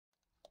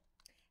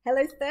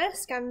Hello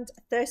Thirsk and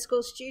Thirsk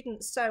School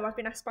students. So I've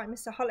been asked by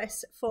Mr.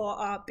 Hollis for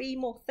our Be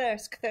More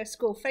Thirsk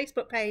School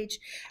Facebook page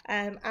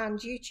and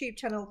YouTube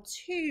channel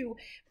to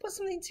put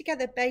something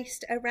together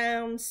based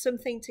around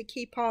something to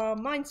keep our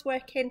minds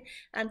working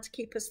and to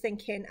keep us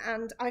thinking.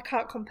 And I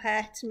can't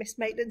compare to Miss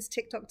Maitland's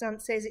TikTok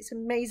dances. It's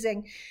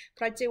amazing.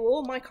 But I do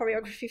all my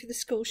choreography for the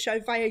school show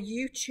via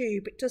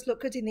YouTube. It does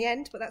look good in the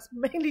end, but that's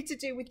mainly to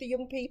do with the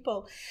young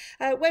people.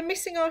 We're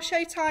missing our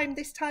show time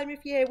this time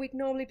of year. We'd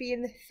normally be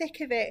in the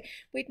thick of it.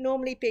 We'd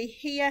normally be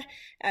here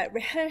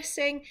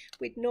rehearsing,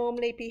 we'd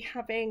normally be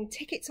having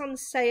tickets on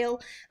sale,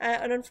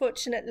 and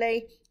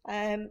unfortunately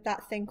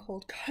that thing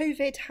called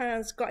COVID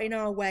has got in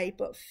our way,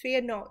 but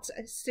fear not,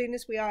 as soon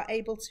as we are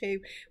able to,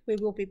 we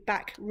will be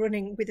back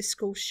running with the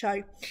school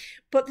show.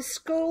 But the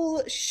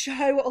school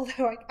show,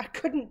 although I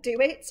couldn't do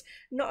it,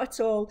 not at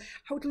all,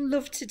 I would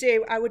love to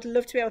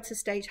be able to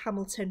stage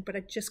Hamilton, but I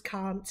just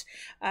can't.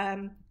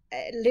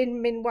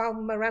 Lin-Manuel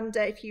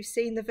Miranda, if you've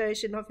seen the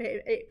version of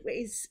it, it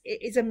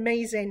is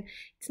amazing.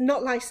 It's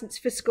not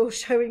licensed for school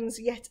showings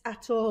yet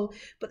at all,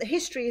 but the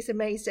history is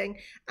amazing,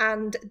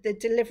 and the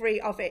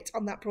delivery of it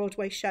on that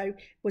Broadway show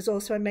was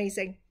also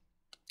amazing.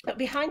 But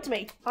behind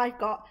me, I've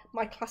got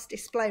my class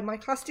display. My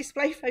class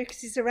display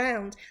focuses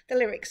around the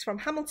lyrics from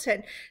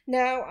Hamilton.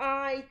 Now,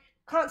 I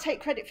can't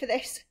take credit for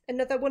this.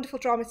 Another wonderful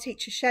drama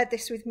teacher shared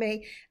this with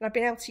me, and I've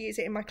been able to use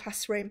it in my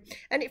classroom.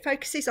 And it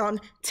focuses on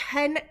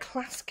 10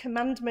 class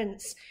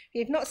commandments. If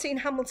you've not seen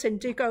Hamilton,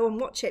 do go and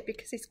watch it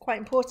because it's quite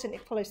important.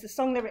 It follows the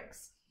song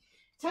lyrics.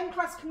 10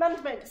 class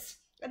commandments.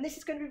 And this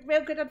is going to be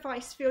real good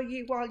advice for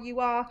you while you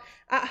are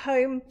at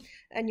home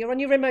and you're on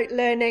your remote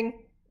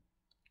learning.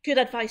 Good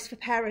advice for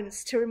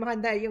parents to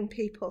remind their young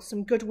people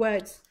some good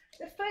words.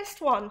 The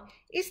first one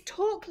is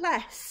talk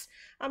less.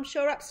 I'm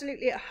sure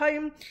absolutely at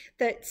home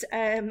that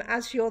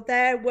as you're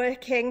there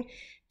working,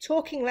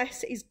 talking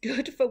less is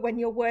good for when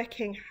you're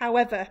working.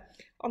 However,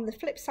 on the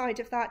flip side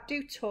of that,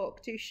 do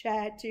talk, do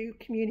share, do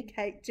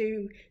communicate,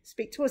 do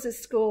speak to us as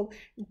school,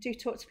 and do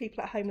talk to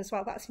people at home as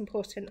well. That's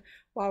important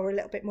while we're a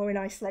little bit more in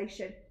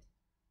isolation.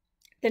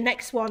 The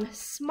next one,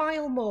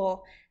 smile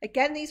more.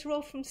 Again, these are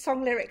all from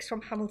song lyrics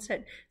from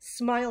Hamilton.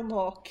 Smile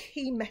more,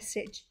 key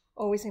message,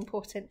 always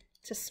important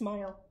to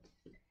smile.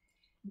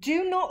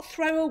 Do not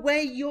throw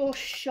away your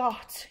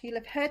shot. You'll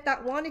have heard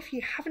that one. If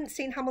you haven't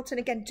seen Hamilton,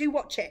 again, do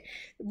watch it.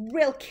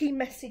 Real key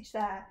message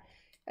there.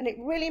 And it's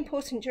really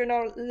important during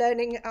our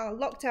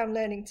lockdown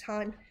learning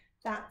time,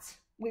 that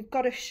we've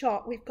got a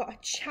shot, we've got a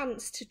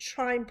chance to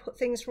try and put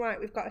things right.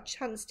 We've got a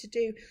chance to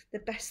do the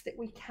best that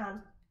we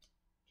can.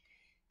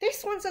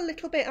 This one's a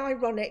little bit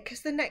ironic because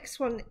the next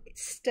one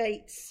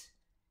states,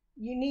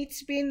 you need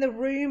to be in the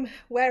room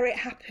where it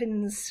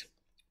happens.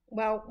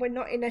 Well, we're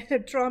not in a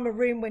drama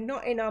room, we're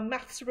not in our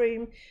maths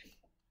room.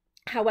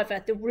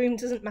 However, the room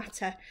doesn't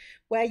matter.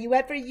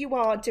 Wherever you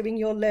are doing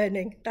your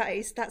learning,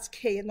 that's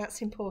key and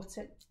that's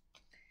important.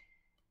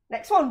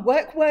 Next one,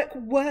 work, work,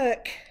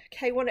 work.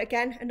 Okay,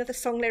 again, another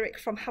song lyric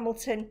from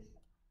Hamilton.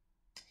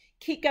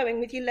 Keep going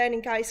with your learning,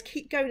 guys.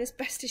 Keep going as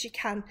best as you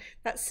can.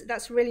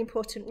 That's really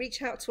important.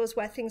 Reach out to us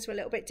where things are a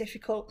little bit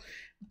difficult,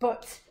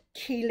 but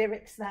key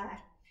lyrics there.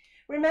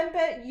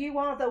 Remember, you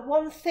are the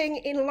one thing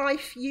in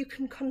life you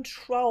can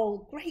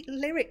control. Great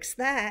lyrics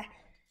there.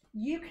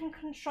 You can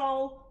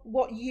control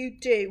what you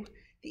do,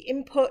 the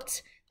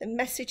input, the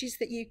messages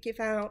that you give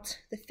out,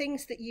 the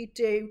things that you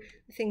do,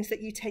 the things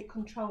that you take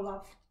control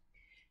of.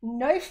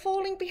 No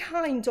falling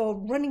behind or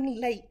running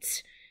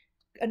late.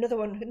 Another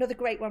one, another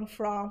great one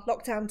for our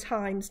lockdown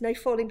times. No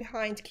falling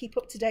behind, keep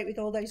up to date with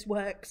all those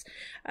works.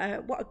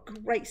 What a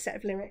great set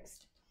of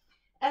lyrics.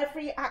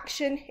 Every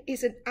action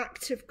is an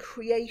act of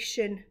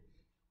creation.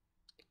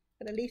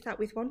 I'm going to leave that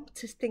with one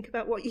to think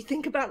about what you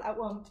think about that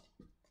one.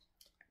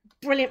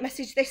 Brilliant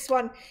message, this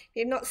one. If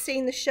you've not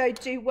seen the show,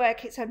 do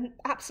work. It's an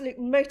absolute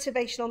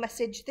motivational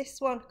message.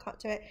 This one, can't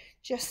do it.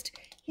 Just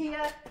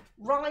here,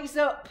 rise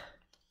up.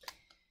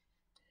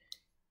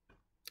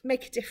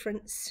 Make a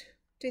difference.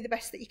 Do the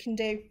best that you can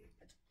do.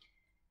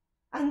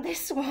 And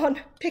this one,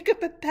 pick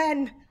up a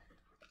pen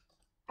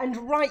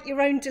and write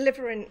your own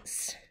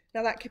deliverance.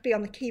 Now that could be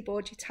on the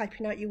keyboard, you're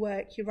typing out your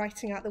work, you're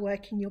writing out the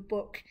work in your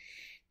book.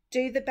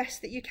 Do the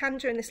best that you can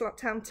during this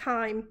lockdown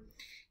time.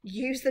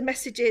 Use the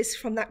messages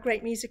from that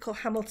great musical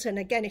Hamilton.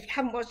 Again, if you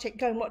haven't watched it,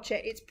 go and watch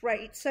it. It's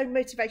great. It's so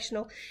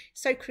motivational,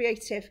 so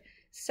creative,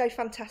 so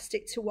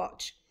fantastic to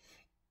watch.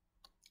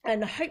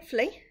 And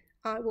hopefully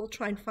I will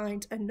try and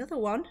find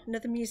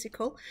another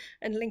musical,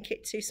 and link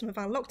it to some of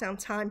our lockdown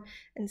time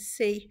and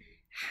see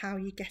how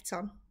you get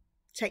on.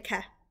 Take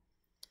care.